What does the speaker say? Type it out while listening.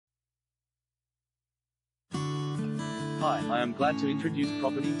Hi, I am glad to introduce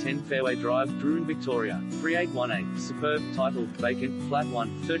property 10 Fairway Drive, Drouin, Victoria, 3818, superb, titled, vacant, flat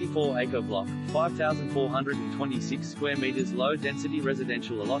 1, 34-acre block, 5,426 square meters, low-density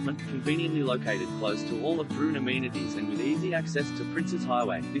residential allotment, conveniently located close to all of Drouin amenities and with easy access to Princes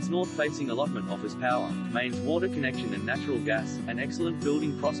Highway. This north-facing allotment offers power, mains, water connection and natural gas, an excellent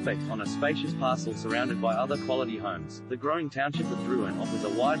building prospect on a spacious parcel surrounded by other quality homes. The growing township of Drouin offers a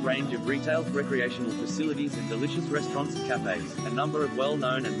wide range of retail, recreational facilities and delicious restaurants and cafes. A number of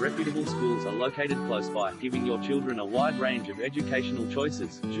well-known and reputable schools are located close by, giving your children a wide range of educational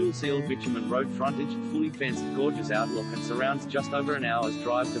choices. Dual-sealed bitumen road frontage, fully fenced, gorgeous outlook and surrounds just over an hour's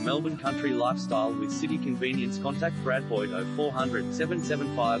drive to Melbourne country lifestyle with city convenience. Contact Brad Boyd 0400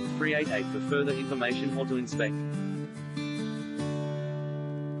 775 388 for further information or to inspect.